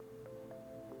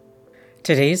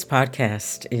Today's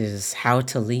podcast is how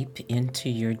to leap into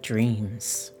your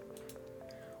dreams.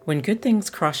 When good things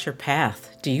cross your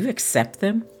path, do you accept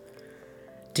them?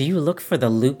 Do you look for the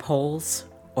loopholes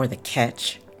or the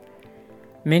catch?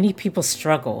 Many people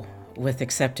struggle with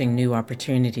accepting new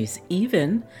opportunities,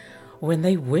 even when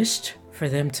they wished for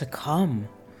them to come.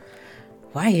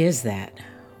 Why is that?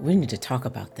 We need to talk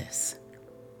about this.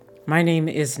 My name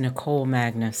is Nicole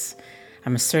Magnus.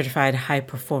 I'm a certified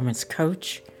high-performance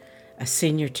coach, a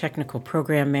senior technical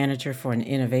program manager for an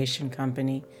innovation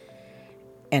company,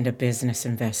 and a business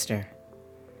investor.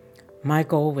 My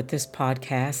goal with this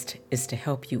podcast is to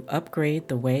help you upgrade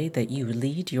the way that you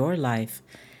lead your life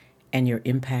and your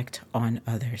impact on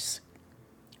others.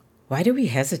 Why do we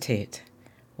hesitate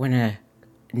when a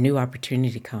new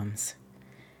opportunity comes?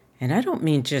 And I don't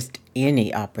mean just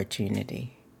any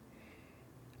opportunity.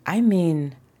 I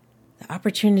mean the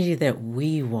opportunity that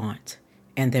we want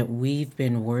and that we've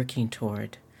been working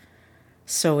toward.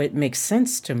 So it makes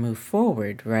sense to move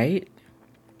forward, right?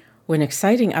 When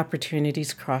exciting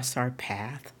opportunities cross our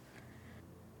path,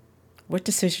 what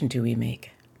decision do we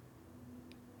make?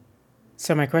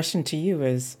 So my question to you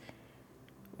is,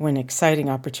 when exciting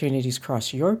opportunities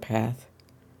cross your path,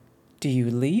 do you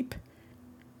leap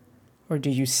or do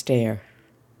you stare?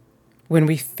 When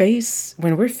we're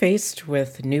faced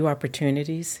with new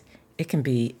opportunities, it can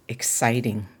be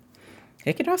exciting.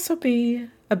 It can also be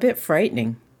a bit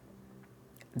frightening.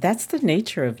 That's the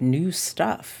nature of new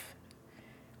stuff.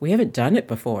 We haven't done it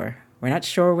before. We're not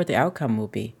sure what the outcome will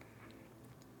be.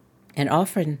 And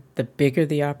often, the bigger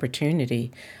the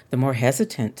opportunity, the more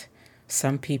hesitant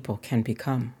some people can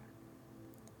become.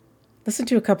 Listen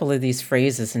to a couple of these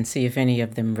phrases and see if any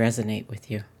of them resonate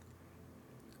with you.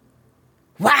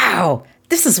 Wow,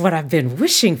 this is what I've been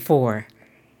wishing for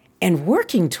and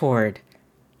working toward.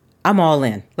 I'm all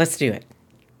in. Let's do it.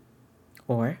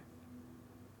 Or,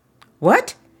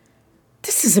 what?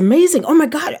 This is amazing. Oh my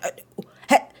God.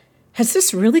 Has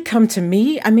this really come to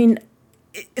me? I mean,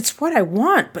 it's what I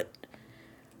want, but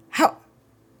how?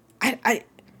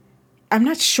 I'm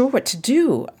not sure what to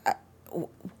do.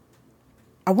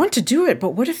 I want to do it,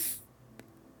 but what if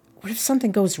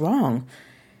something goes wrong?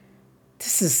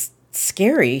 This is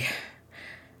scary.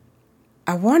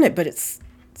 I want it, but it's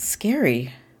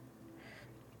scary.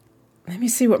 Let me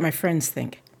see what my friends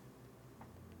think.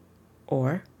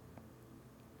 Or,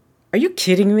 are you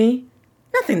kidding me?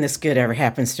 Nothing this good ever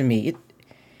happens to me.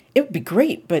 It would be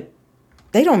great, but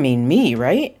they don't mean me,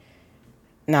 right?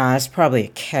 Nah, it's probably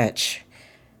a catch.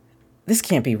 This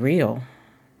can't be real.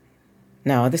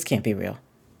 No, this can't be real.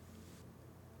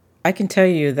 I can tell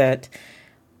you that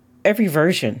every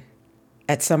version,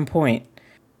 at some point,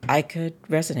 I could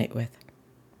resonate with.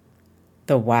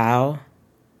 The wow,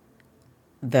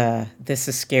 the this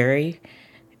is scary,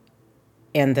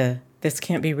 and the this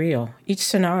can't be real. Each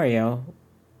scenario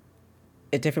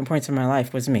at different points in my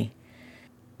life was me.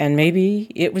 And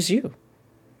maybe it was you.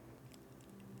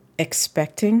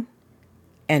 Expecting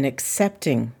and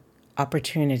accepting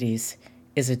opportunities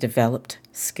is a developed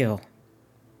skill.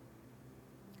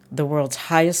 The world's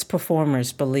highest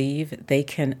performers believe they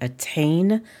can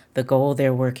attain the goal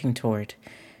they're working toward.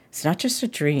 It's not just a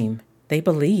dream. They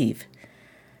believe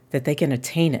that they can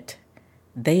attain it.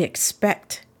 They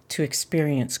expect to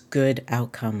experience good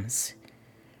outcomes.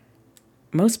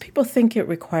 Most people think it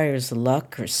requires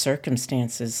luck or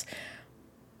circumstances,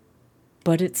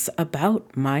 but it's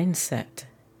about mindset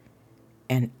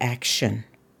and action.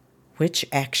 Which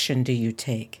action do you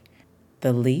take?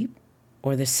 The leap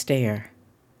or the stare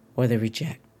or the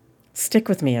reject? Stick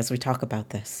with me as we talk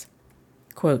about this.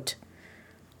 Quote,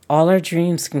 all our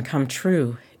dreams can come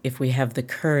true if we have the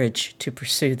courage to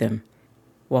pursue them.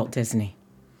 Walt Disney.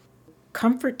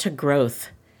 Comfort to growth.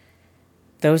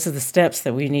 Those are the steps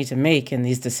that we need to make in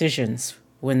these decisions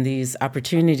when these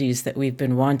opportunities that we've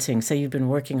been wanting, say you've been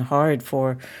working hard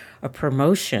for a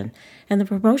promotion, and the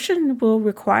promotion will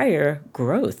require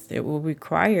growth. It will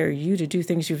require you to do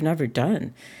things you've never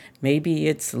done. Maybe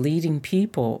it's leading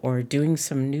people or doing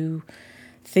some new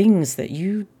things that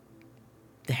you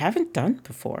haven't done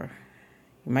before.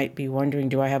 You might be wondering,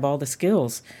 do I have all the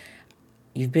skills?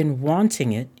 You've been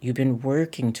wanting it. You've been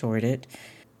working toward it.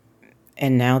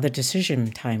 And now the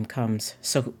decision time comes.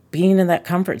 So being in that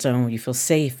comfort zone where you feel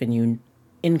safe and you're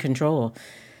in control.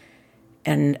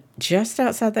 And just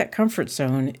outside that comfort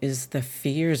zone is the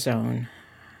fear zone.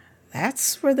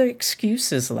 That's where the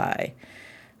excuses lie.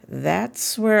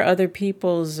 That's where other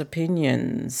people's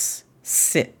opinions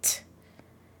sit.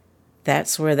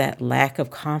 That's where that lack of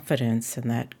confidence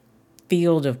and that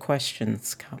field of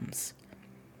questions comes.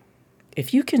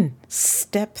 If you can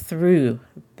step through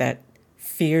that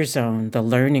fear zone, the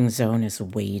learning zone, is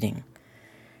waiting.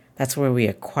 That's where we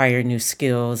acquire new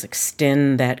skills,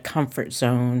 extend that comfort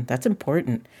zone. That's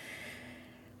important.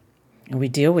 And we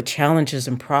deal with challenges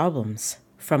and problems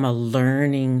from a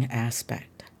learning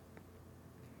aspect.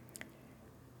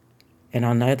 And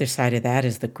on the other side of that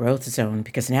is the growth zone,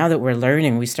 because now that we're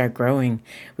learning, we start growing.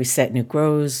 We set new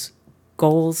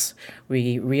goals,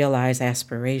 we realize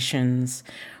aspirations,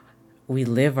 we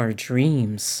live our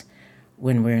dreams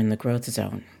when we're in the growth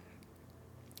zone.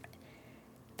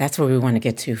 That's where we want to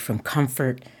get to, from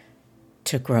comfort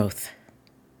to growth.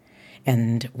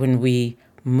 And when we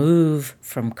move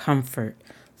from comfort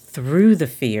through the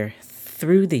fear,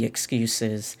 through the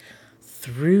excuses,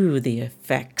 through the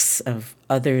effects of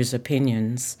others'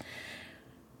 opinions,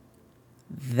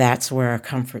 that's where our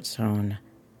comfort zone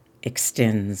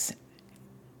extends.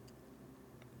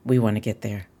 We want to get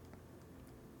there.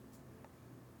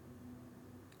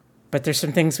 But there's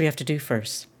some things we have to do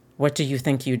first. What do you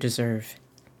think you deserve?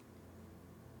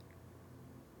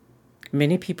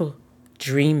 Many people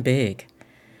dream big,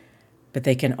 but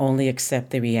they can only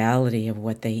accept the reality of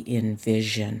what they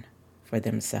envision for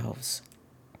themselves.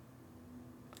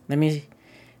 Let me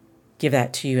give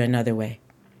that to you another way.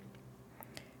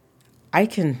 I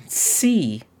can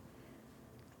see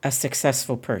a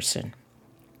successful person.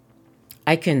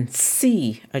 I can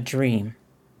see a dream.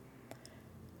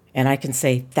 And I can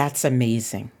say, that's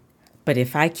amazing. But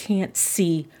if I can't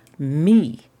see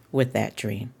me with that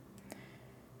dream,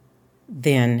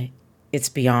 then it's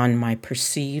beyond my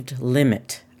perceived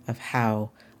limit of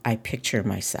how I picture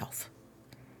myself.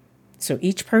 So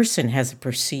each person has a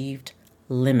perceived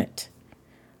limit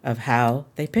of how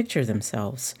they picture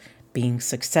themselves being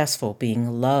successful,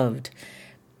 being loved,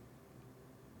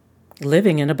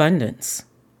 living in abundance.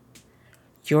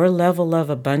 Your level of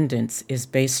abundance is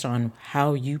based on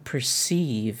how you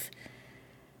perceive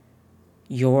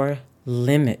your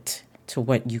limit to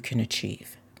what you can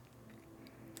achieve.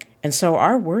 And so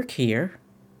our work here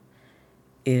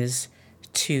is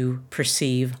to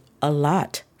perceive a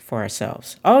lot for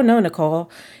ourselves. Oh, no,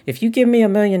 Nicole, if you give me $1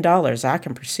 million, I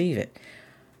can perceive it.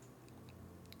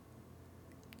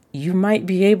 You might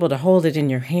be able to hold it in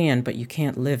your hand, but you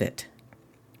can't live it.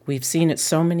 We've seen it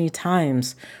so many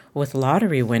times with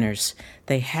lottery winners.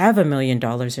 They have $1 million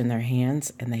in their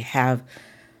hands, and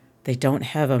they don't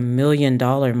have $1 million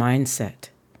mindset.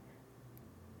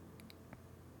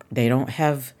 They don't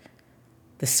have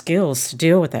the skills to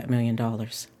deal with that $1 million.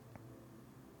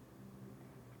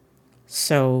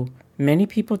 So many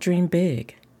people dream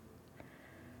big,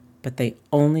 but they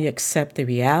only accept the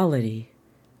reality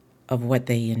of what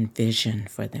they envision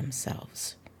for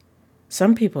themselves.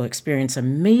 Some people experience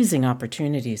amazing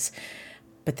opportunities,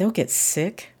 but they'll get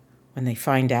sick when they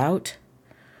find out.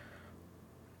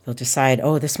 They'll decide,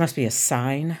 oh, this must be a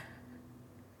sign,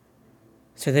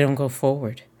 so they don't go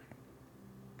forward.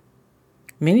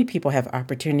 Many people have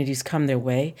opportunities come their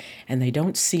way, and they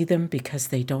don't see them because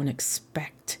they don't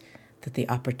expect that the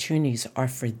opportunities are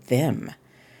for them.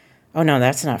 Oh, no,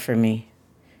 that's not for me.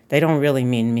 They don't really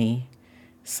mean me.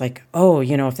 It's like, oh,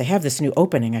 if they have this new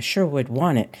opening, I sure would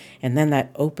want it. And then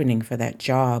that opening for that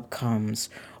job comes,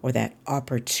 or that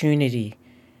opportunity.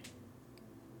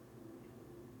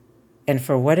 And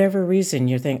for whatever reason,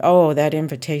 you think, oh, that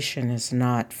invitation is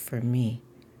not for me.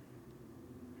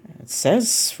 It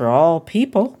says for all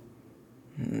people.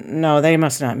 No, they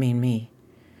must not mean me.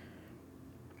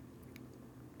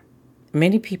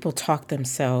 Many people talk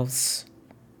themselves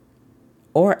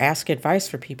or ask advice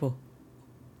for people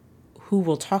who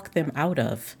will talk them out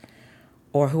of,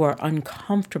 or who are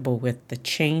uncomfortable with the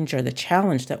change or the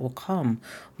challenge that will come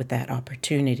with that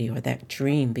opportunity or that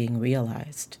dream being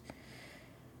realized.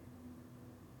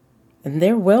 And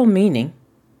they're well-meaning.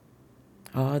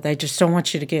 Oh, they just don't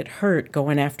want you to get hurt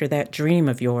going after that dream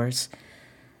of yours.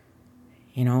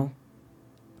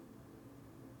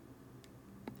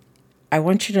 I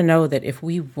want you to know that if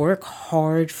we work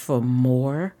hard for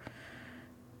more,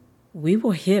 we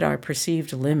will hit our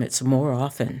perceived limits more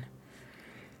often.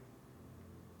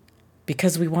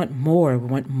 Because we want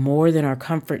more than our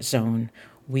comfort zone,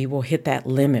 we will hit that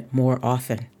limit more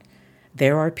often.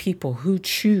 There are people who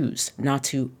choose not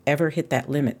to ever hit that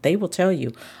limit. They will tell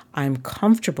you, I'm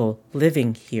comfortable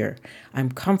living here.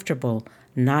 I'm comfortable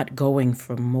not going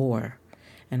for more.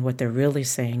 And what they're really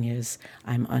saying is,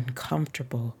 I'm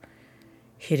uncomfortable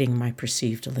hitting my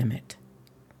perceived limit.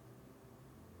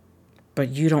 But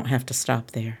you don't have to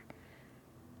stop there.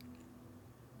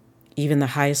 Even the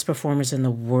highest performers in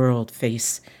the world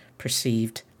face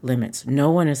perceived limits. No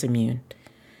one is immune.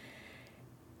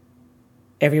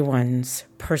 Everyone's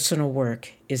personal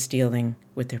work is dealing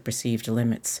with their perceived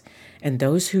limits. And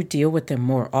those who deal with them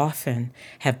more often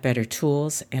have better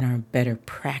tools and are better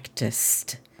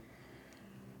practiced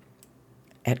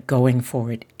at going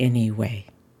for it anyway.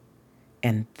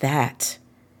 And that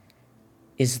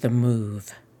is the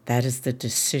move. That is the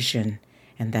decision.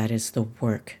 And that is the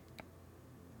work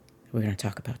we're going to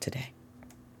talk about today.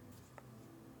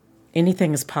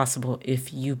 Anything is possible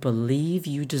if you believe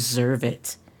you deserve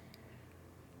it.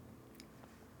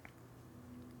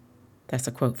 That's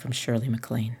a quote from Shirley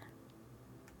MacLaine.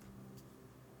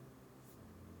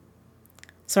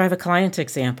 So I have a client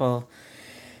example.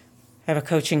 I have a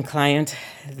coaching client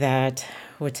that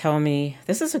would tell me,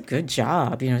 this is a good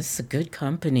job, this is a good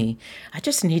company. I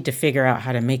just need to figure out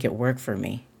how to make it work for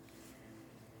me.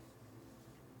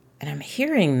 And I'm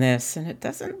hearing this, and it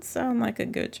doesn't sound like a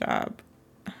good job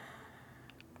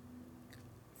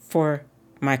for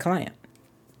my client.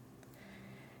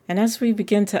 And as we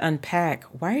begin to unpack,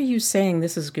 why are you saying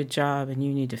this is a good job and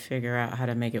you need to figure out how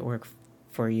to make it work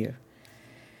for you?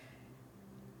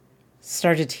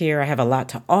 Started here, I have a lot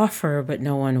to offer, but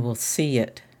no one will see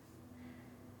it.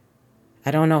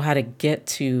 I don't know how to get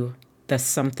to the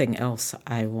something else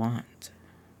I want.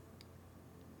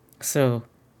 So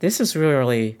this is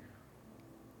really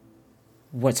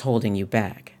what's holding you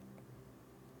back.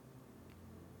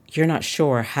 You're not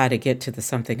sure how to get to the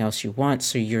something else you want,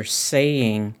 so you're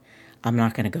saying, I'm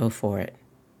not going to go for it.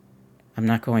 I'm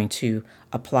not going to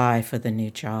apply for the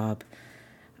new job.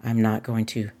 I'm not going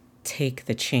to take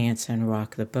the chance and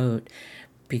rock the boat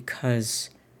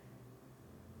because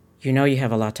you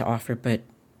have a lot to offer, but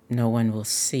no one will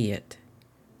see it.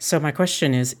 So my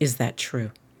question is that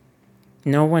true?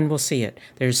 No one will see it.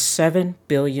 There's 7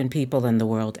 billion people in the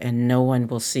world, and no one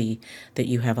will see that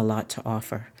you have a lot to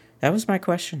offer. That was my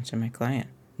question to my client.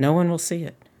 No one will see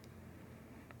it.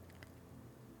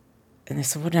 And they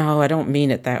said, well, no, I don't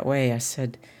mean it that way. I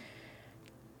said,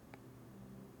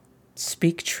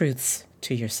 speak truths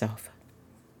to yourself.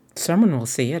 Someone will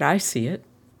see it. I see it.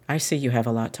 I see you have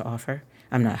a lot to offer.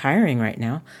 I'm not hiring right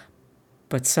now,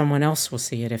 but someone else will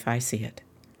see it if I see it.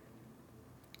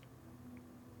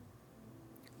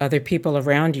 Other people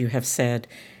around you have said,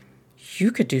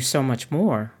 you could do so much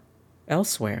more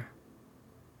elsewhere.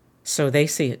 So they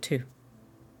see it too.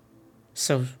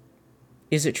 So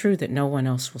is it true that no one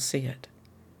else will see it?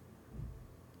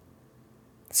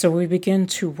 So we begin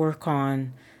to work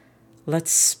on,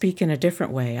 let's speak in a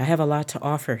different way. I have a lot to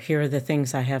offer. Here are the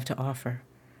things I have to offer.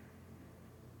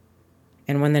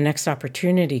 And when the next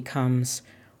opportunity comes,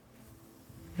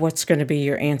 what's going to be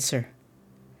your answer?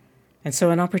 And so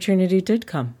an opportunity did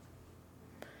come.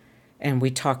 And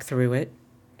we talked through it.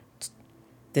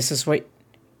 This is what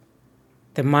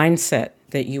the mindset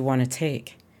that you want to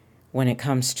take when it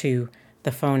comes to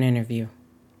the phone interview.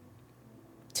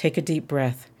 Take a deep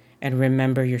breath and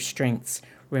remember your strengths.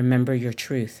 Remember your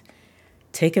truth.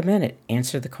 Take a minute,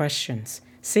 answer the questions.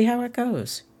 See how it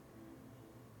goes.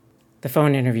 The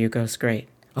phone interview goes great.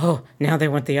 Oh, now they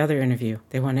want the other interview.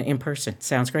 They want it in person.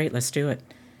 Sounds great. Let's do it.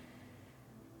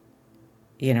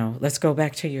 Let's go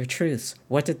back to your truths.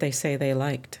 What did they say they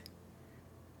liked?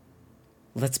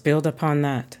 Let's build upon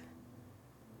that.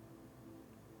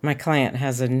 My client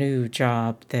has a new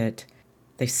job that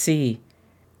they see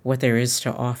what there is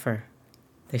to offer.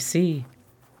 They see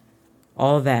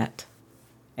all that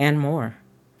and more.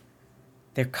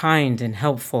 They're kind and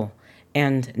helpful.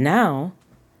 And now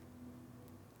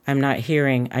I'm not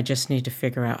hearing, I just need to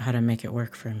figure out how to make it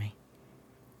work for me.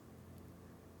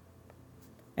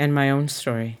 And my own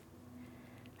story.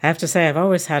 I have to say, I've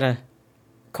always had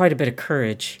quite a bit of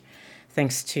courage,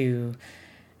 thanks to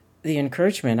the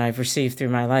encouragement I've received through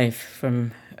my life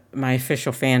from my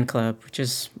official fan club, which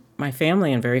is my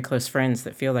family and very close friends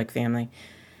that feel like family.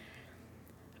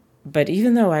 But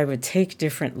even though I would take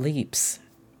different leaps,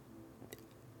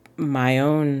 my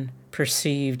own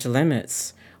perceived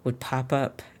limits would pop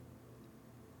up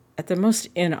at the most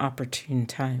inopportune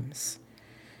times.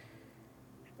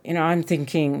 I'm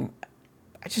thinking,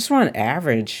 I just want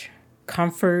average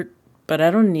comfort, but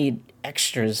I don't need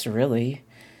extras, really.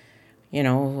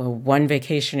 One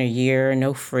vacation a year,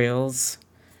 no frills.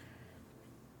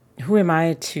 Who am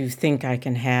I to think I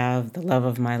can have the love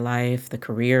of my life, the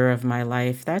career of my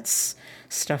life? That's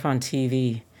stuff on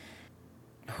TV.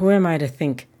 Who am I to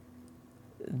think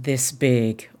this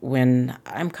big when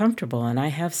I'm comfortable and I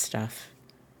have stuff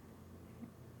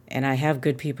and I have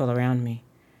good people around me?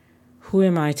 Who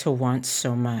am I to want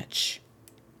so much?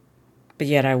 But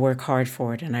yet I work hard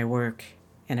for it, and I work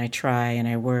and I try and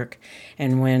I work.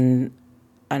 And when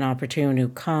an opportunity will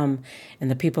come and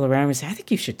the people around me say, I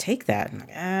think you should take that. I'm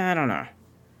like, I don't know.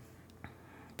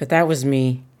 But that was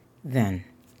me then.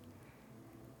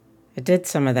 I did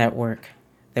some of that work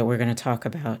that we're going to talk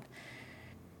about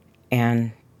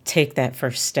and take that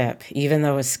first step, even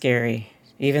though it's scary,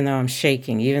 even though I'm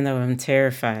shaking, even though I'm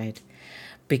terrified,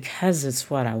 because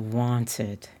it's what I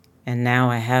wanted. And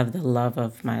now I have the love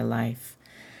of my life,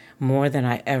 more than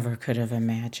I ever could have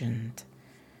imagined.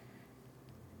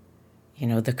 You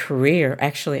know, the career,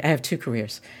 actually, I have two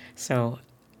careers. So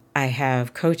I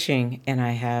have coaching and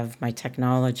I have my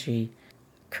technology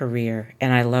career,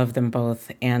 and I love them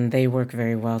both, and they work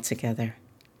very well together.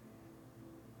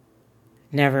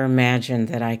 Never imagined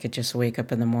that I could just wake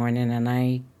up in the morning, and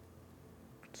I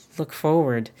look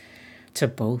forward to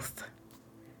both.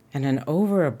 And an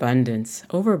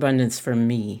overabundance for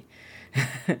me,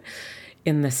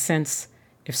 in the sense,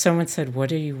 if someone said, what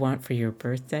do you want for your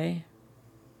birthday?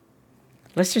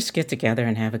 Let's just get together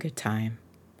and have a good time.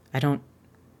 I don't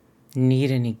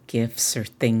need any gifts or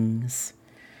things,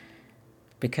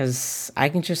 because I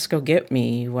can just go get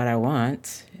me what I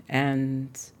want.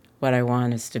 And what I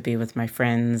want is to be with my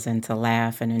friends and to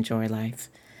laugh and enjoy life.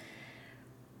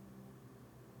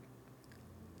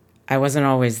 I wasn't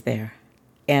always there.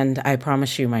 And I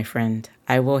promise you, my friend,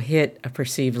 I will hit a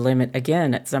perceived limit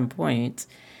again at some point.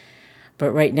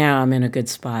 But right now I'm in a good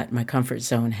spot. My comfort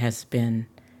zone has been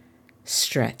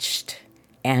stretched.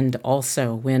 And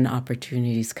also when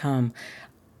opportunities come,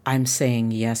 I'm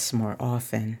saying yes more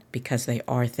often, because they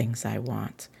are things I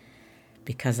want.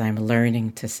 Because I'm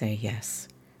learning to say yes.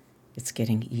 It's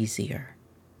getting easier.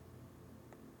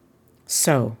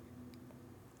 So,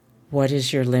 what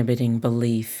is your limiting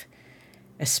belief,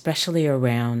 especially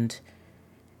around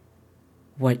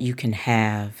what you can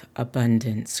have,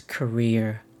 abundance,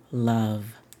 career,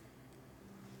 love?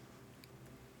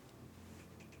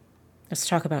 Let's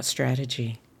talk about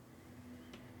strategy.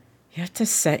 You have to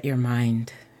set your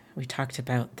mind. We talked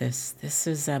about this. This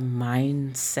is a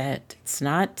mindset. It's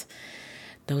not,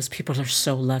 those people are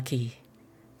so lucky.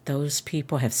 Those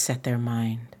people have set their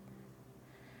mind.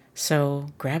 So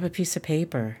grab a piece of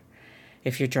paper.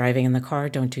 If you're driving in the car,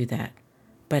 don't do that.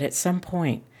 But at some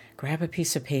point, grab a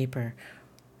piece of paper,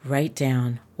 write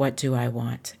down, what do I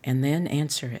want? And then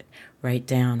answer it. Write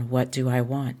down, what do I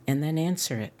want? And then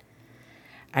answer it.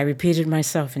 I repeated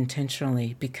myself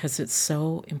intentionally because it's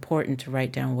so important to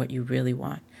write down what you really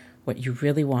want. What you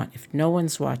really want. If no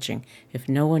one's watching, if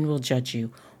no one will judge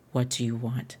you, what do you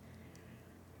want?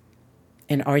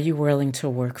 And are you willing to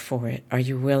work for it? Are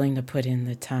you willing to put in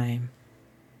the time?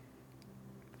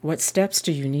 What steps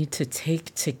do you need to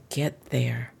take to get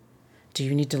there? Do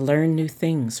you need to learn new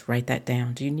things? Write that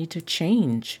down. Do you need to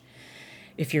change?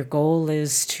 If your goal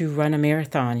is to run a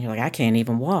marathon, you're like, I can't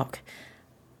even walk.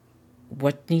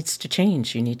 What needs to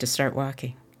change? You need to start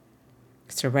walking.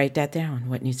 So write that down.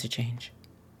 What needs to change?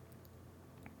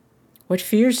 What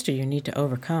fears do you need to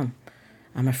overcome?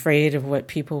 I'm afraid of what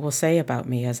people will say about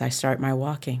me as I start my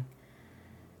walking.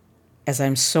 As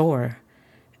I'm sore,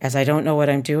 as I don't know what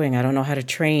I'm doing, I don't know how to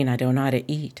train, I don't know how to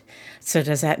eat. So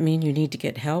does that mean you need to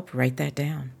get help? Write that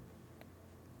down.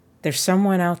 There's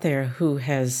someone out there who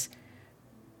has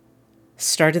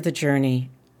started the journey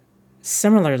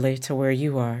similarly to where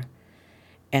you are,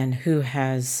 and who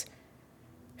has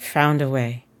found a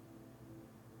way.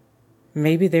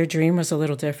 Maybe their dream was a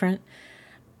little different,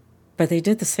 but they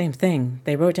did the same thing.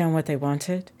 They wrote down what they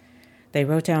wanted. They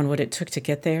wrote down what it took to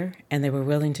get there, and they were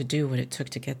willing to do what it took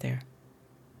to get there.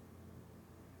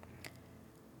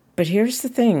 But here's the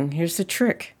thing, here's the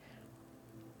trick.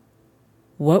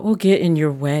 What will get in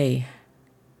your way?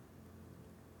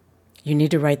 You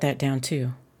need to write that down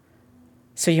too.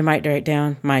 So you might write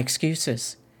down my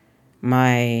excuses,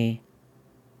 my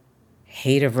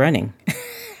hate of running.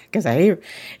 Because I hate,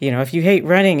 if you hate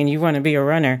running and you want to be a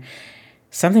runner,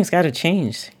 something's got to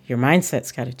change. Your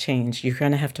mindset's got to change. You're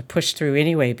going to have to push through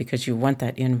anyway because you want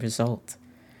that end result.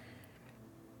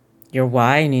 Your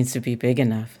why needs to be big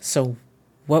enough. So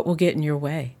what will get in your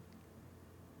way?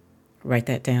 Write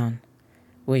that down.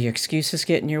 Will your excuses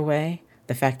get in your way?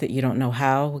 The fact that you don't know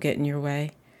how will get in your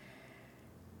way?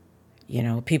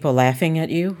 People laughing at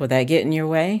you, will that get in your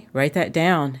way? Write that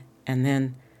down and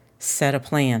then set a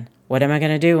plan. What am I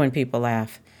going to do when people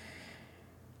laugh?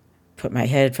 Put my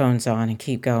headphones on and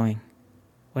keep going.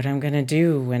 What I'm going to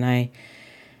do when I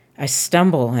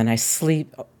stumble and I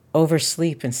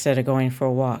oversleep instead of going for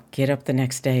a walk. Get up the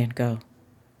next day and go.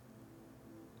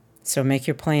 So make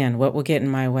your plan. What will get in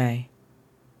my way?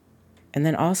 And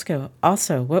then also,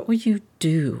 what will you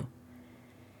do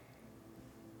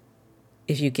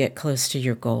if you get close to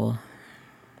your goal?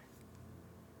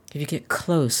 If you get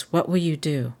close, what will you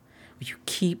do? Will you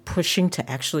keep pushing to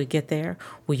actually get there?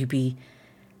 Will you be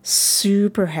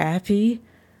super happy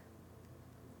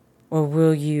or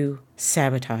will you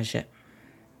sabotage it?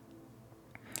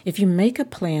 If you make a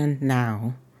plan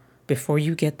now, before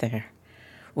you get there,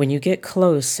 when you get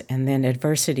close and then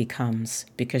adversity comes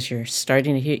because you're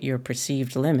starting to hit your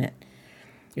perceived limit,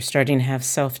 you're starting to have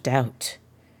self-doubt.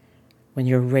 When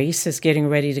your race is getting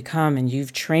ready to come and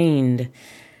you've trained,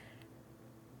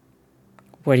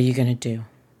 what are you going to do?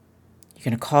 You're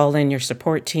going to call in your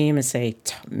support team and say,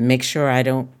 make sure I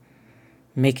don't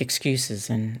make excuses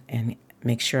and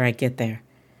make sure I get there.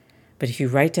 But if you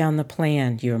write down the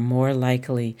plan, you're more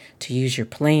likely to use your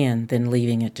plan than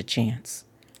leaving it to chance.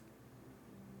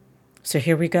 So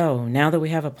here we go. Now that we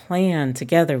have a plan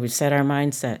together, we've set our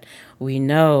mindset. We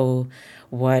know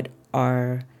what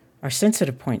our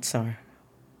sensitive points are.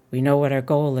 We know what our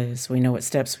goal is. We know what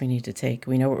steps we need to take.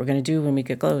 We know what we're going to do when we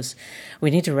get close. We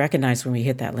need to recognize when we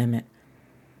hit that limit.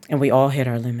 And we all hit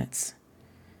our limits.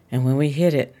 And when we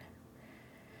hit it,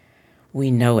 we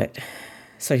know it.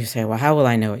 So you say, well, how will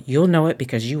I know it? You'll know it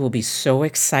because you will be so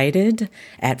excited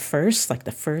at first, like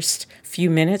the first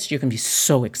few minutes, you can be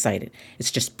so excited.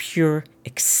 It's just pure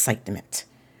excitement.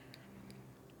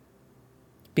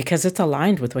 Because it's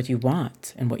aligned with what you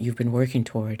want and what you've been working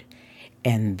toward.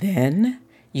 And then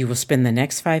you will spend the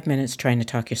next 5 minutes trying to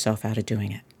talk yourself out of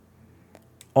doing it.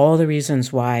 All the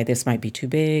reasons why this might be too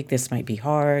big, this might be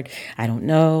hard, I don't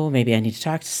know, maybe I need to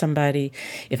talk to somebody,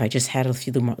 if I just had a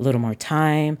little more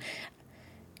time.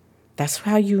 That's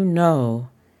how you know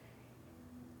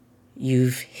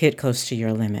you've hit close to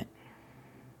your limit.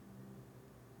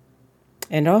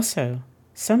 And also,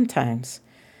 sometimes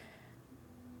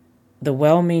the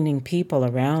well-meaning people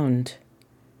around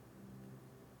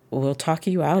will talk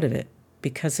you out of it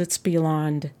because it's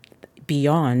beyond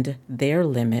their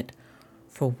limit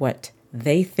for what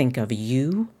they think of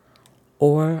you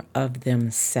or of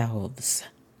themselves.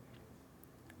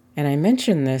 And I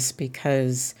mention this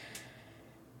because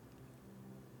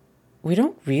we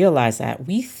don't realize that.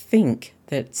 We think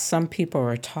that some people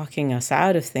are talking us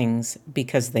out of things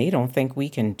because they don't think we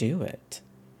can do it.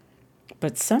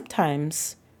 But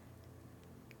sometimes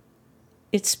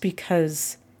it's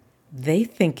because they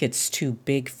think it's too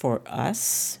big for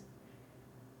us.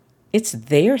 It's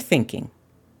their thinking,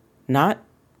 not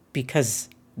because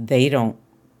they don't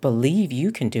believe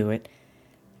you can do it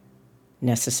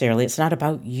necessarily. It's not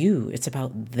about you. It's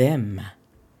about them.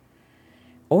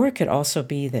 Or it could also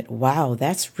be that, wow,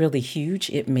 that's really huge.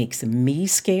 It makes me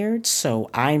scared, so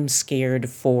I'm scared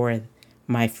for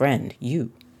my friend,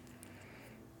 you.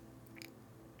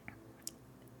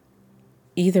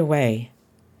 Either way,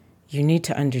 you need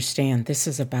to understand this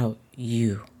is about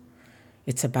you.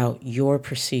 It's about your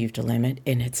perceived limit,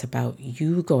 and it's about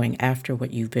you going after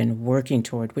what you've been working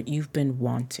toward, what you've been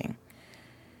wanting.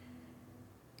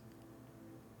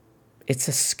 It's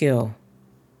a skill.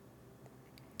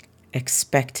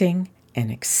 Expecting and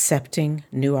accepting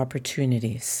new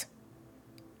opportunities.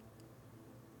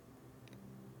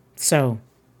 So,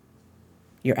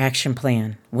 your action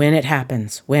plan, when it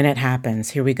happens,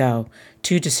 here we go.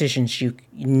 2 decisions you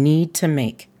need to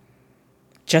make.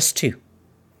 Just 2.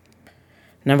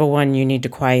 Number 1, you need to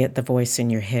quiet the voice in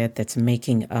your head that's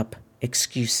making up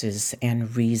excuses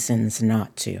and reasons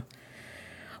not to.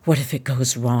 What if it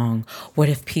goes wrong? What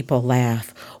if people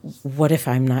laugh? What if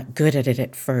I'm not good at it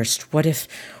at first? What if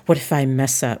I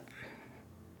mess up?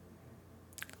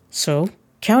 So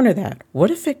counter that.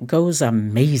 What if it goes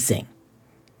amazing?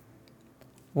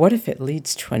 What if it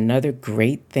leads to another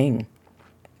great thing?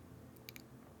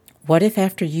 What if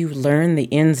after you learn the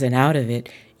ins and out of it,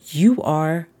 you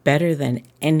are better than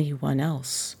anyone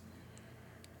else?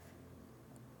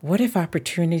 What if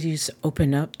opportunities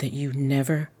open up that you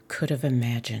never could have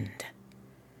imagined?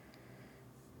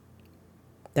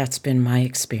 That's been my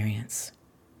experience.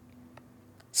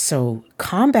 So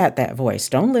combat that voice.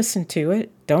 Don't listen to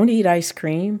it. Don't eat ice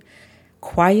cream.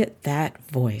 Quiet that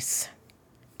voice.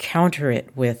 Counter it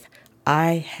with,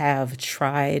 I have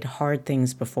tried hard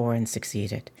things before and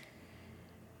succeeded.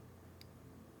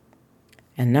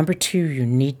 And number 2, you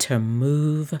need to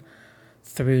move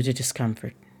through the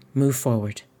discomfort. Move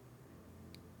forward.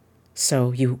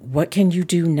 So what can you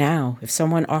do now? If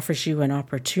someone offers you an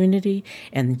opportunity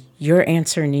and your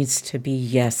answer needs to be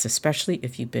yes, especially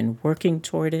if you've been working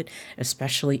toward it,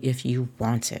 especially if you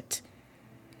want it.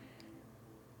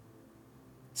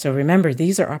 So remember,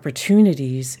 these are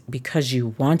opportunities because you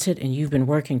want it and you've been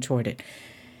working toward it.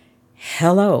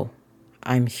 Hello,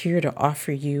 I'm here to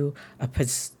offer you a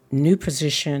new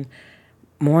position,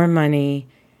 more money,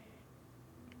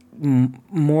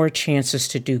 more chances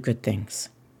to do good things.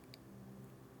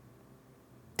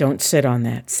 Don't sit on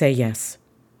that. Say yes.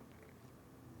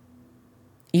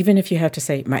 Even if you have to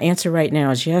say, my answer right now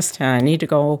is yes, and I need to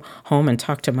go home and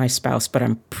talk to my spouse, but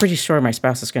I'm pretty sure my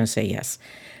spouse is going to say yes.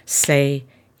 Say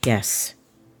yes.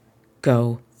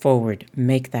 Go forward.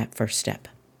 Make that first step.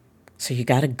 So you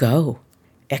got to go.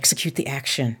 Execute the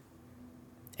action.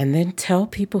 And then tell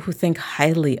people who think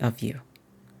highly of you.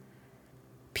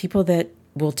 People that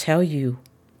will tell you,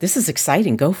 this is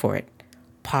exciting, go for it.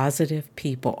 Positive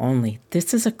people only.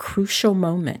 This is a crucial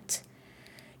moment.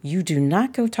 You do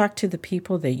not go talk to the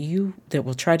people that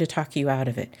will try to talk you out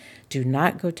of it. Do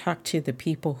not go talk to the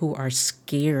people who are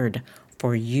scared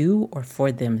for you or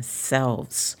for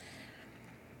themselves.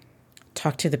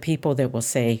 Talk to the people that will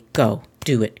say, go,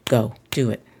 do it, go,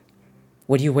 do it.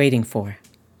 What are you waiting for?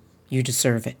 You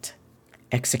deserve it.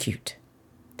 Execute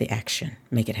the action.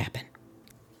 Make it happen.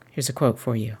 Here's a quote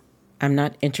for you. I'm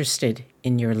not interested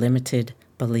in your limited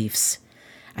beliefs.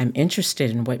 I'm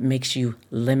interested in what makes you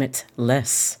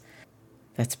limitless.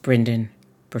 That's Brendan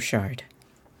Burchard.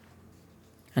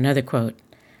 Another quote.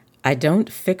 I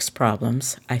don't fix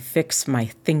problems. I fix my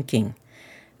thinking.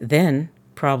 Then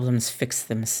problems fix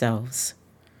themselves.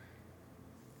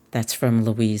 That's from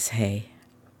Louise Hay.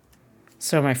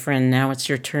 So, my friend, now it's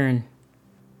your turn.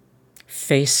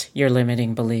 Face your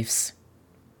limiting beliefs.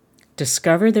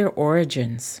 Discover their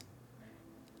origins.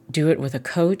 Do it with a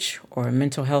coach or a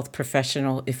mental health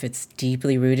professional if it's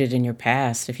deeply rooted in your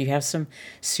past, if you have some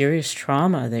serious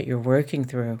trauma that you're working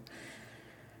through.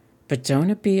 But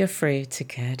don't be afraid to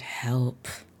get help.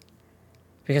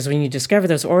 Because when you discover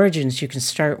those origins, you can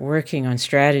start working on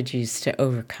strategies to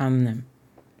overcome them.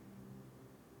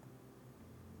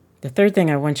 The third thing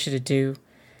I want you to do,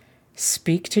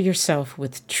 speak to yourself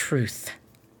with truth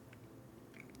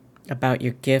about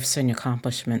your gifts and your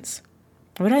accomplishments.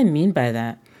 What do I mean by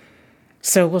that?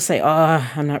 So we'll say,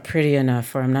 I'm not pretty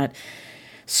enough, or I'm not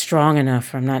strong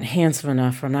enough, or I'm not handsome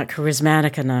enough, or I'm not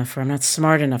charismatic enough, or I'm not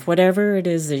smart enough. Whatever it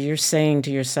is that you're saying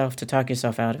to yourself to talk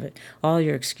yourself out of it, all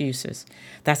your excuses,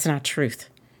 that's not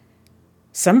truth.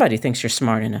 Somebody thinks you're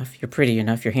smart enough, you're pretty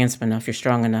enough, you're handsome enough, you're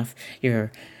strong enough,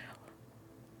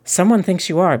 someone thinks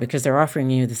you are because they're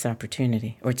offering you this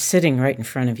opportunity, or it's sitting right in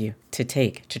front of you to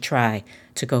take, to try,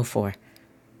 to go for.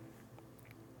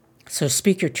 So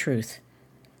speak your truth.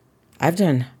 I've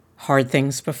done hard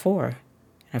things before.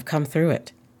 I've come through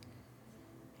it.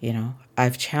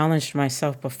 I've challenged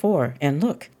myself before, and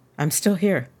look, I'm still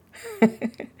here.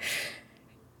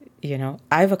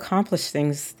 I've accomplished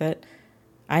things that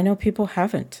I know people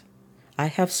haven't. I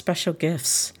have special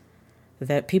gifts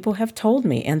that people have told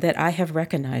me and that I have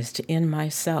recognized in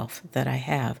myself that I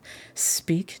have.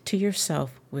 Speak to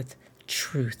yourself with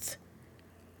truth.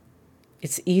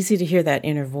 It's easy to hear that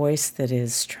inner voice that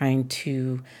is trying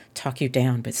to talk you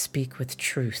down, but speak with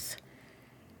truth.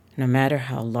 No matter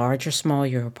how large or small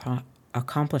your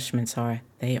accomplishments are,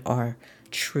 they are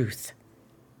truth.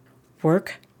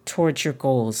 Work towards your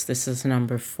goals. This is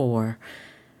number 4.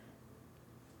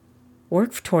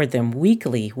 Work toward them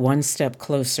weekly, one step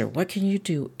closer. What can you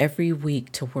do every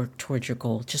week to work toward your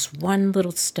goal? Just one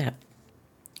little step.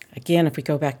 Again, if we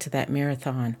go back to that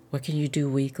marathon, what can you do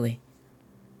weekly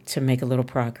to make a little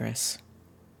progress?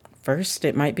 First,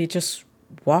 it might be just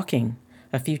walking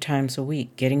a few times a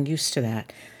week, getting used to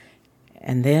that.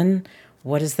 And then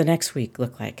what does the next week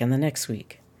look like, and the next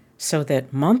week? So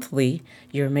that monthly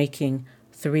you're making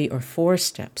 3 or 4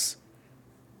 steps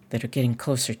that are getting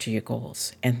closer to your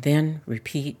goals. And then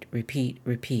repeat, repeat,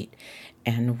 repeat.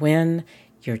 And when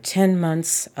your 10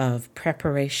 months of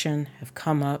preparation have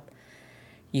come up,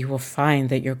 you will find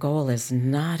that your goal is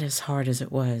not as hard as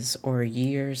it was or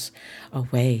years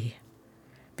away,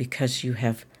 because you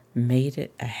have made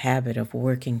it a habit of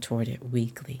working toward it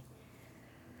weekly.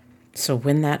 So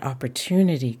when that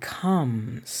opportunity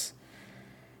comes,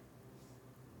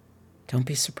 don't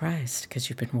be surprised, because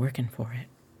you've been working for it.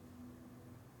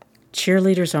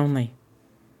 Cheerleaders only.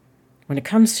 When it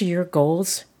comes to your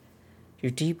goals,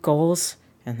 your deep goals,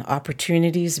 and the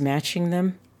opportunities matching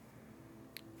them,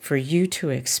 for you to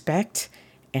expect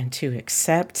and to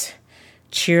accept,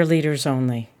 cheerleaders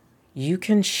only. You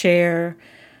can share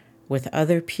with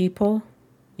other people,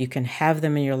 you can have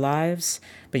them in your lives,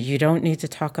 but you don't need to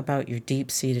talk about your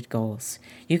deep-seated goals.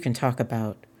 You can talk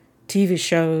about TV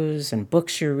shows and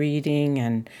books you're reading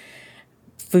and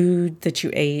food that you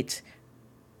ate,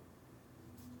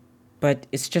 but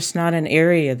it's just not an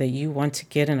area that you want to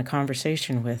get in a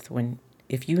conversation with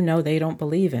if you know they don't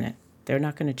believe in it. They're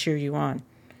not going to cheer you on.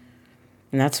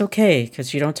 And that's okay,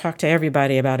 because you don't talk to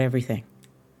everybody about everything.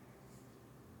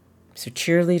 So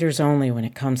cheerleaders only when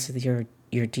it comes to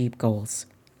your deep goals.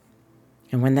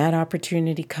 And when that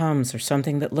opportunity comes, or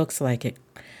something that looks like it,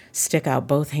 stick out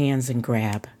both hands and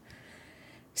grab.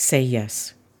 Say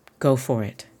yes. go for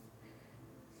it.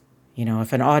 You know,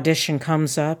 if an audition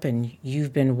comes up and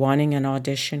you've been wanting an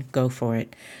audition, go for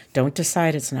it. Don't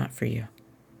decide it's not for you.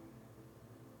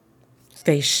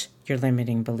 Face your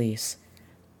limiting beliefs.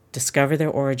 Discover their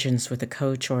origins with a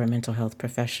coach or a mental health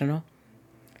professional.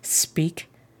 Speak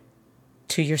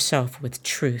to yourself with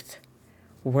truth.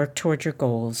 Work toward your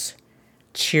goals.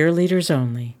 Cheerleaders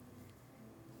only.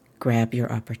 Grab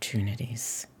your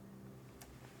opportunities.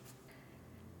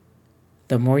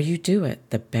 The more you do it,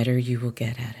 the better you will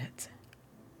get at it.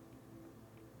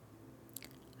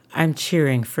 I'm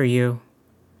cheering for you.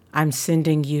 I'm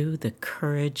sending you the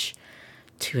courage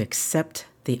to accept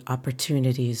the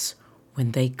opportunities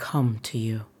when they come to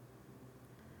you.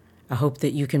 I hope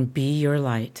that you can be your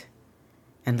light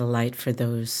and the light for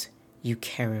those you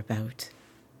care about.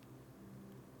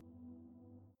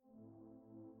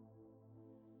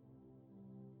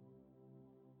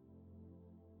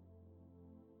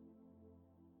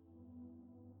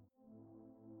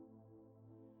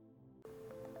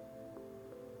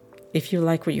 If you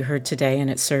like what you heard today and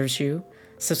it serves you,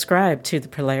 subscribe to the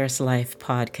Polaris Life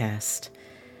podcast.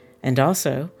 And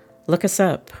also, look us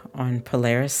up on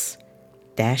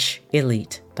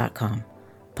polaris-elite.com.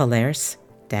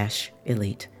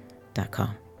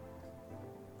 Polaris-elite.com.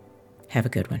 Have a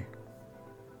good one.